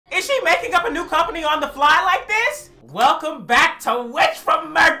Is she making up a new company on the fly like this? Welcome back to Witch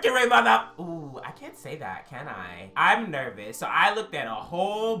from Mercury, mother. Ooh, I can't say that, can I? I'm nervous. So I looked at a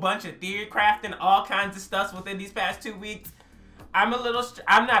whole bunch of theory crafting, all kinds of stuff within these past 2 weeks. I'm not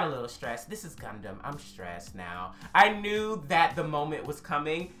a little stressed. This is Gundam. I'm stressed now. I knew that the moment was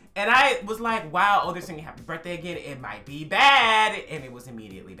coming, and I was like, wow, oh, they're singing happy birthday again. It might be bad, and it was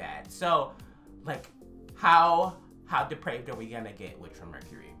immediately bad. So, like, how depraved are we gonna get, Witch from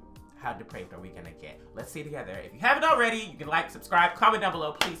Mercury? How depraved are we gonna get? Let's see together. If you haven't already, you can like, subscribe, comment down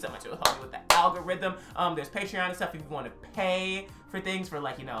below. Please, so much. It will help me with the algorithm. There's Patreon and stuff if you want to pay for things for,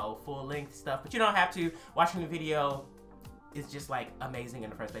 like, you know, full-length stuff. But you don't have to. Watching the video is just, like, amazing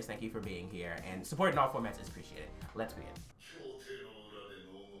in the first place. Thank you for being here. And supporting all formats is appreciated. Let's begin.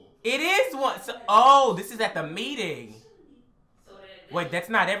 It is one. So, oh, this is at the meeting. Wait, that's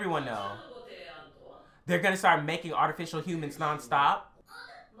not everyone, though. They're gonna start making artificial humans non-stop.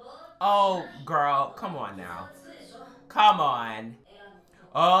 Oh, girl, come on now. Come on.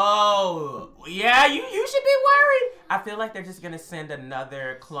 Oh, yeah, you should be worried. I feel like they're just gonna send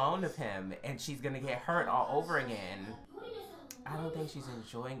another clone of him and she's gonna get hurt all over again. I don't think she's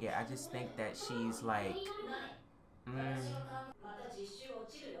enjoying it. I just think that she's like,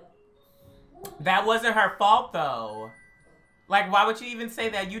 That wasn't her fault, though. Like, why would you even say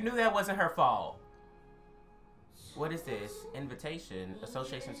that? You knew that wasn't her fault. What is this? Invitation.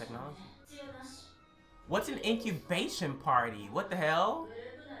 Association Technology. What's an incubation party? What the hell?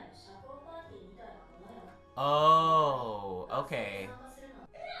 Oh, okay.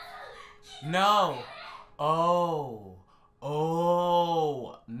 No. Oh,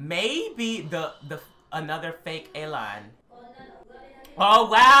 maybe the another fake elan. Oh,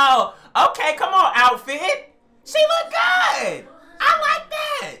 wow. Okay, come on, outfit. She look good. I like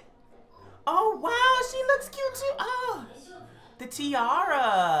that. Oh, wow, she looks cute too. Oh, the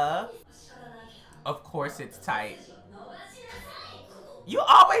tiara. Of course it's tight. You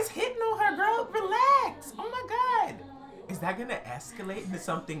always hitting on her, girl. Relax. Oh my God. Is that gonna escalate into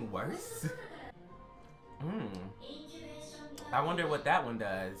something worse? I wonder what that one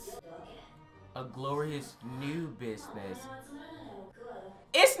does. A glorious new business.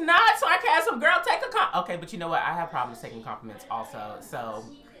 It's not sarcasm, girl. Take a okay, but you know what? I have problems taking compliments also. So,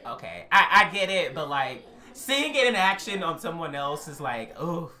 okay. I get it, but like, seeing it in action on someone else is like,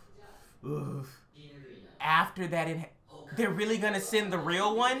 oof. After that, they're really gonna send the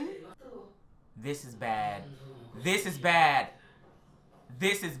real one? This is bad. This is bad.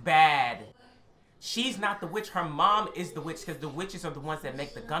 This is bad. She's not the witch. Her mom is the witch, because the witches are the ones that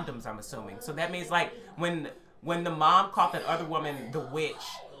make the Gundams, I'm assuming. So that means, like, when the mom called that other woman the witch,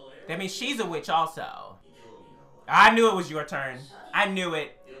 that means she's a witch also. I knew it was your turn. I knew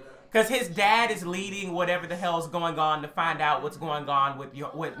it. Because his dad is leading whatever the hell's going on to find out what's going on with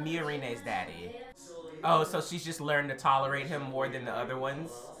Miorine's daddy. Oh, so she's just learned to tolerate him more than the other ones?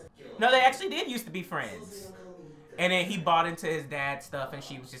 No, they actually did used to be friends. And then he bought into his dad's stuff and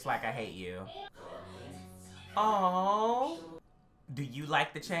she was just like, I hate you. Oh. Do you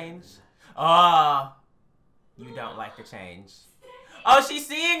like the change? Oh. You don't like the change. Oh, she's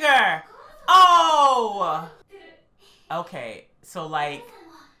seeing her. Oh. Okay, so like,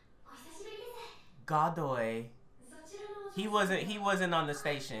 Godoy. He wasn't on the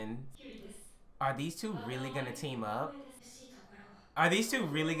station. Are these two really gonna team up? Are these two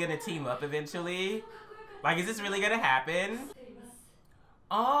really gonna team up eventually? Like, is this really gonna happen?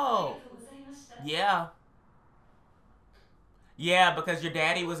 Oh. Yeah. Yeah, because your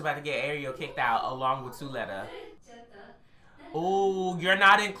daddy was about to get Ariel kicked out along with suletta. Oh, you're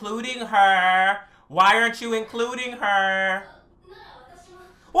not including her. Why aren't you including her?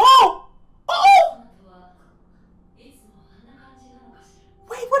 Whoa! Oh! Wait,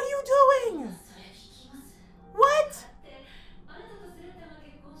 what are you doing? What?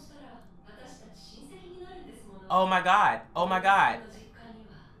 Oh my God. Oh my God.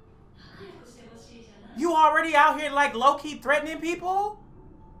 You already out here like low-key threatening people?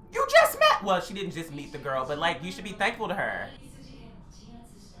 You just met. Well, she didn't just meet the girl, but like you should be thankful to her.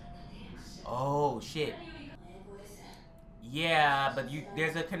 Oh shit. Yeah, but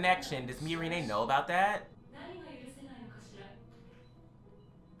there's a connection. Does Miorine know about that?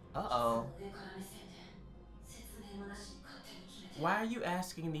 Uh-oh. Why are you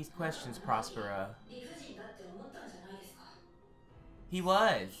asking these questions, Prospera? He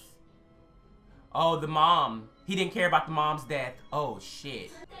was. Oh, the mom. He didn't care about the mom's death. Oh,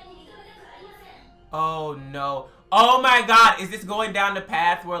 shit. Oh, no. Oh, my God. Is this going down the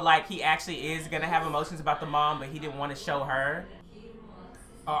path where, like, he actually is going to have emotions about the mom, but he didn't want to show her?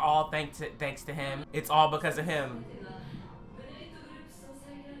 Or all thanks to him? It's all because of him.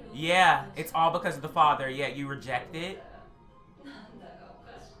 Yeah, it's all because of the father, yet you reject it.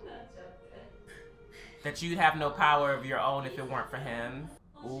 That you'd have no power of your own if it weren't for him.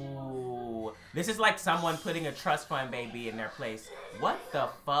 Ooh. This is like someone putting a trust fund baby in their place. What the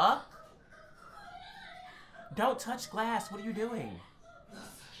fuck? Don't touch glass. What are you doing?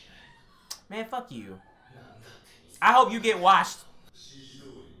 Man, fuck you. I hope you get washed.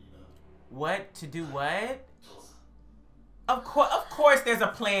 What? To do what? Of course there's a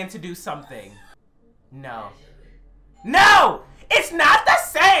plan to do something. No. No! It's not the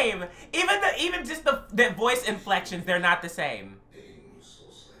same! Even just the voice inflections, they're not the same.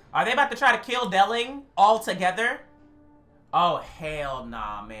 Are they about to try to kill Delling altogether? Oh, hell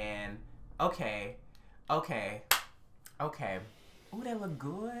nah, man. Okay. Okay. Okay. Ooh, that look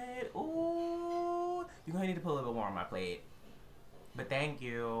good. Ooh. You're gonna need to put a little bit more on my plate. But thank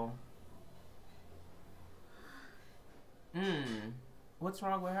you. What's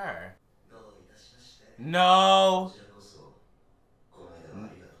wrong with her? No.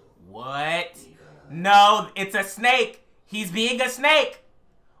 What? No, it's a snake. He's being a snake.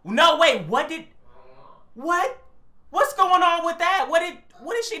 No, wait, what? What's going on with that? What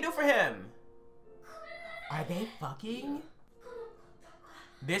did she do for him? Are they fucking?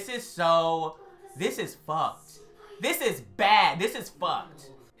 This is fucked. This is bad. This is fucked.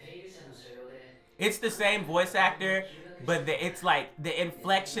 It's the same voice actor, but it's like the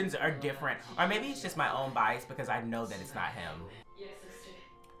inflections are different. Or maybe it's just my own bias because I know that it's not him.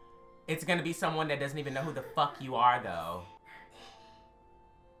 It's gonna be someone that doesn't even know who the fuck you are, though.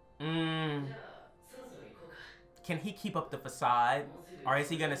 Can he keep up the facade? Or is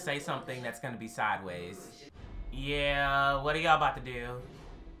he gonna say something that's gonna be sideways? Yeah, what are y'all about to do?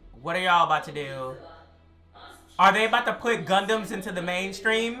 What are y'all about to do? Are they about to put Gundams into the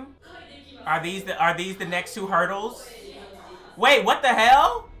mainstream? Are these the next two hurdles? Wait, what the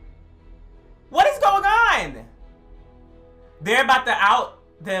hell? What is going on? They're about to out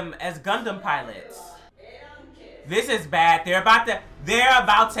them as Gundam pilots. This is bad. They're about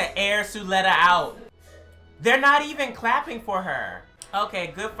to air Suletta out. They're not even clapping for her.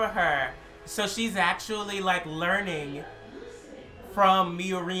 Okay, good for her. So she's actually like learning from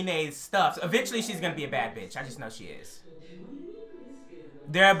Miorine's stuff. So eventually she's gonna be a bad bitch. I just know she is.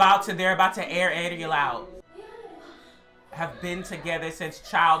 They're about to air Ariel out. Have been together since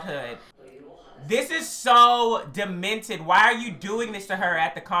childhood. This is so demented. Why are you doing this to her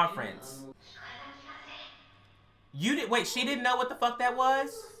at the conference? Wait, she didn't know what the fuck that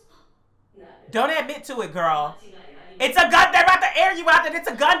was? Don't admit to it, girl. It's a gun. They're about to air you out and it's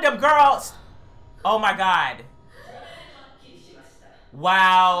a Gundam, girls. Oh my god.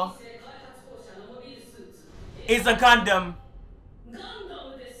 Wow. It's a Gundam.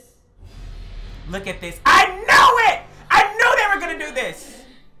 Look at this. I knew it! I knew they were gonna do this.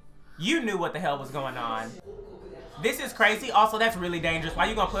 You knew what the hell was going on. This is crazy. Also, that's really dangerous. Why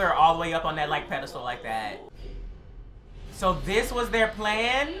you gonna put her all the way up on that like pedestal like that? So this was their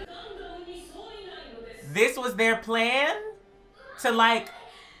plan? This was their plan? To like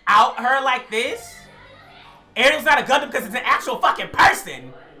out her like this? Ariel's not a Gundam because it's an actual fucking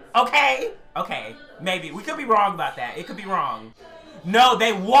person. Okay? Okay. Maybe. We could be wrong about that. It could be wrong. No,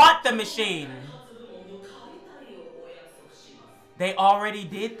 they want the machine. They already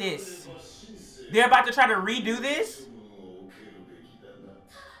did this. They're about to try to redo this?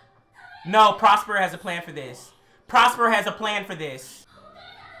 No, Prospera has a plan for this. Prospera has a plan for this.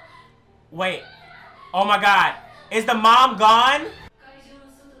 Wait. Oh my god. Is the mom gone?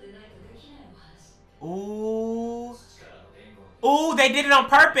 Ooh. Ooh, they did it on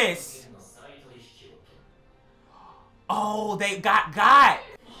purpose. Oh, they got.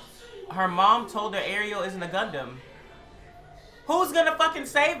 Her mom told her Ariel isn't a Gundam. Who's gonna fucking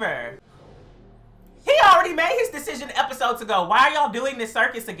save her? He already made his decision episodes ago. Why are y'all doing this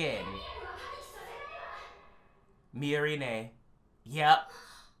circus again? Miorine. Yep.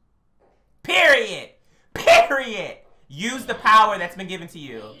 Period. Period. Use the power that's been given to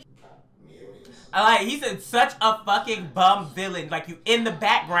you. He's such a fucking bum villain. Like, you in the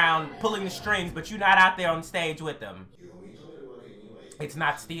background pulling the strings, but you're not out there on stage with them. It's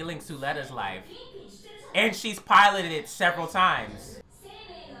not stealing Suletta's life. And she's piloted it several times.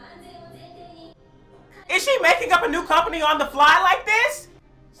 Is she making up a new company on the fly like this?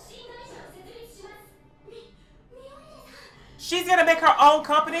 She's gonna make her own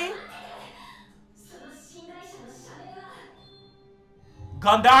company?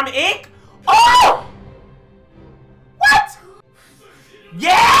 Gundam Inc.? Oh! What?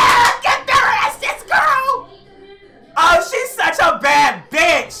 Yeah! Get their asses, girl! Oh, she's such a bad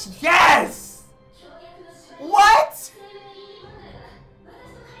bitch! Yes! What?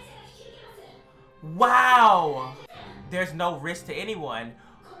 Wow. There's no risk to anyone.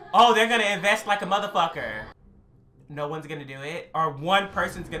 Oh, they're gonna invest like a motherfucker. No one's gonna do it? Or one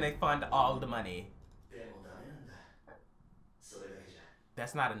person's gonna fund all the money?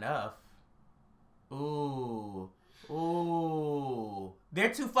 That's not enough. Ooh. Ooh.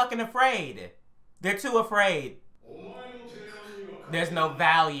 They're too fucking afraid. They're too afraid. There's no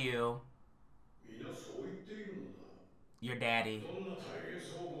value. Your daddy.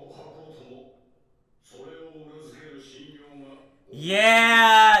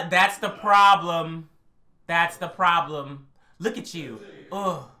 Yeah, that's the problem. That's the problem. Look at you.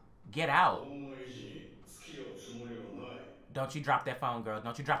 Ugh. Get out. Don't you drop that phone, girl.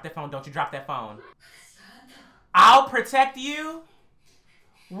 Don't you drop that phone. Don't you drop that phone. I'll protect you?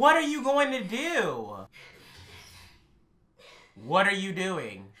 What are you going to do? What are you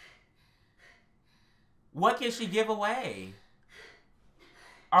doing? What can she give away?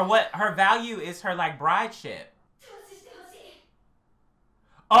 Or what her value is her like brideship.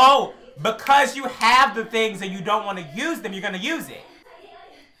 Oh, because you have the things and you don't want to use them, you're going to use it.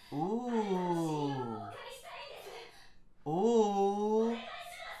 Ooh. Ooh.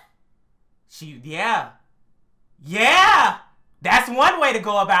 Yeah. Yeah. That's one way to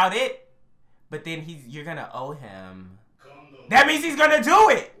go about it. But then you're going to owe him. That means he's going to do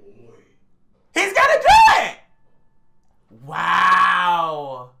it. He's going to do it.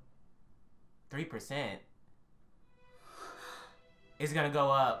 Wow. 3%. It's going to go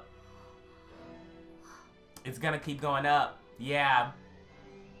up. It's going to keep going up. Yeah.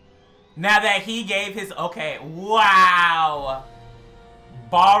 Now that he gave his... Okay. Wow.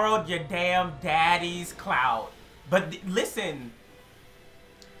 Borrowed your damn daddy's clout. But listen.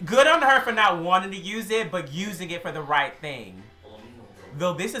 Good on her for not wanting to use it, but using it for the right thing.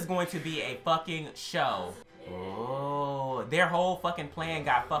 Though this is going to be a fucking show. Oh. Their whole fucking plan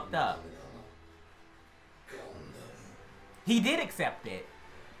got fucked up. He did accept it.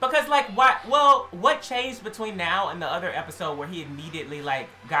 Because, like, what changed between now and the other episode where he immediately, like,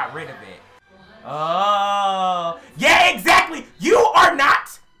 got rid of it? Oh. Yeah, exactly! You are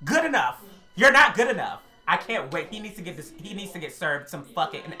not good enough! You're not good enough. I can't wait. He needs to get this. He needs to get served some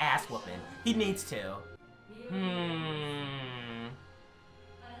fucking ass whooping. He needs to.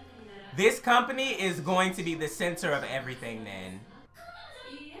 This company is going to be the center of everything then.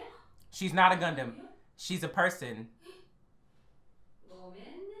 She's not a Gundam. She's a person.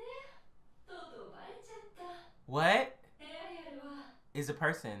 What is a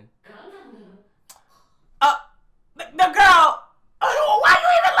person? The girl. Why you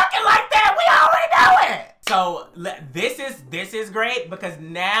even looking like that? We already know it. So this is great because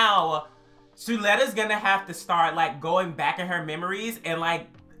now Suletta's gonna have to start like going back in her memories and like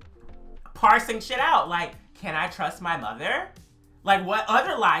parsing shit out. Like, can I trust my mother? Like, what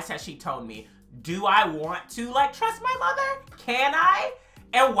other lies has she told me? Do I want to like trust my mother? Can I?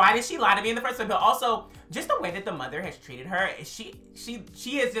 And why did she lie to me in the first place? But also, just the way that the mother has treated her, she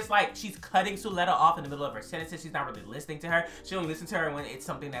is just like, she's cutting Suletta off in the middle of her sentences. She's not really listening to her. She only listens to her when it's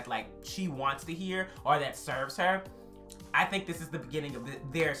something that like she wants to hear or that serves her. I think this is the beginning of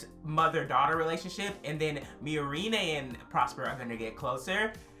their mother-daughter relationship, and then Miorine and Prospera are gonna get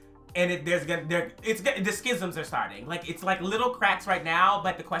closer. And the schisms are starting. Like, it's like little cracks right now,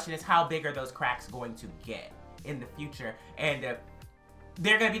 but the question is how big are those cracks going to get in the future? And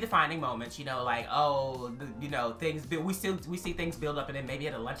they're gonna be defining moments, you know, like, oh, you know, things, we see things build up, and then maybe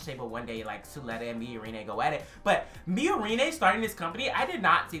at a lunch table one day, like, Suletta and Miorine go at it. But Miorine starting this company, I did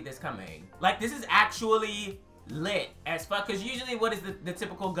not see this coming. Like, this is actually lit as fuck, because usually what is the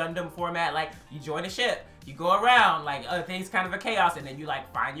typical Gundam format? Like, you join a ship, you go around, like, things kind of a chaos, and then you,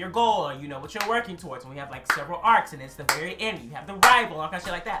 like, find your goal, or you know what you're working towards, and we have, like, several arcs, and it's the very end, you have the rival, all kind of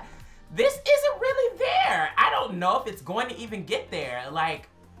shit like that. This isn't really there. I don't know if it's going to even get there. Like,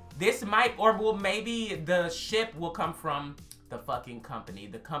 this might, or well, maybe the ship will come from the fucking company,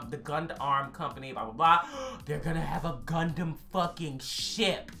 the Gundam company, blah, blah, blah. They're gonna have a Gundam fucking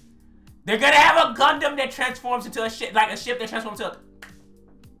ship. They're gonna have a Gundam that transforms into a ship, like a ship that transforms into a...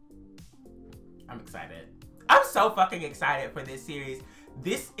 I'm excited. I'm so fucking excited for this series.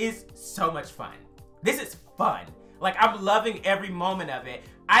 This is so much fun. This is fun. Like, I'm loving every moment of it.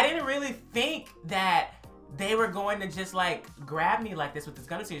 I didn't really think that they were going to just like grab me like this with this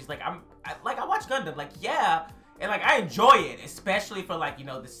Gundam series. Like, I watch Gundam, like, yeah, and like I enjoy it, especially for like, you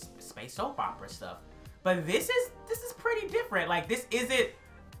know, the space soap opera stuff. But this is pretty different. Like, this isn't.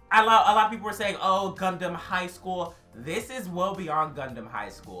 A lot of people were saying, oh, Gundam High School. This is well beyond Gundam High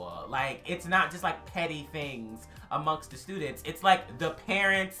School. Like, it's not just like petty things amongst the students. It's like the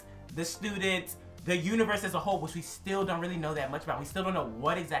parents, the students, the universe as a whole, which we still don't really know that much about. We still don't know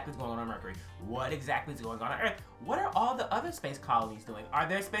what exactly is going on Mercury, what exactly is going on Earth. What are all the other space colonies doing? Are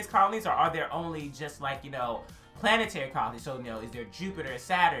there space colonies, or are there only just like, you know, planetary colonies? So, you know, is there Jupiter,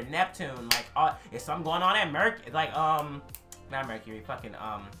 Saturn, Neptune, like, is something going on at Mercury, like, not Mercury, fucking,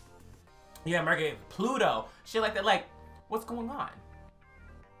 yeah, Mercury, Pluto, shit like that. Like, what's going on?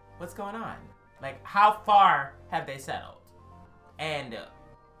 What's going on? Like, how far have they settled? And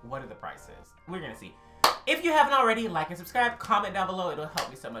what are the prices? We're gonna see. If you haven't already, like and subscribe, comment down below. It'll help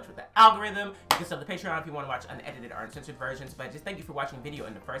me so much with the algorithm. You can sub to Patreon if you want to watch unedited or uncensored versions. But just thank you for watching the video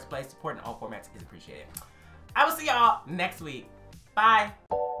in the first place. Support in all formats is appreciated. I will see y'all next week. Bye.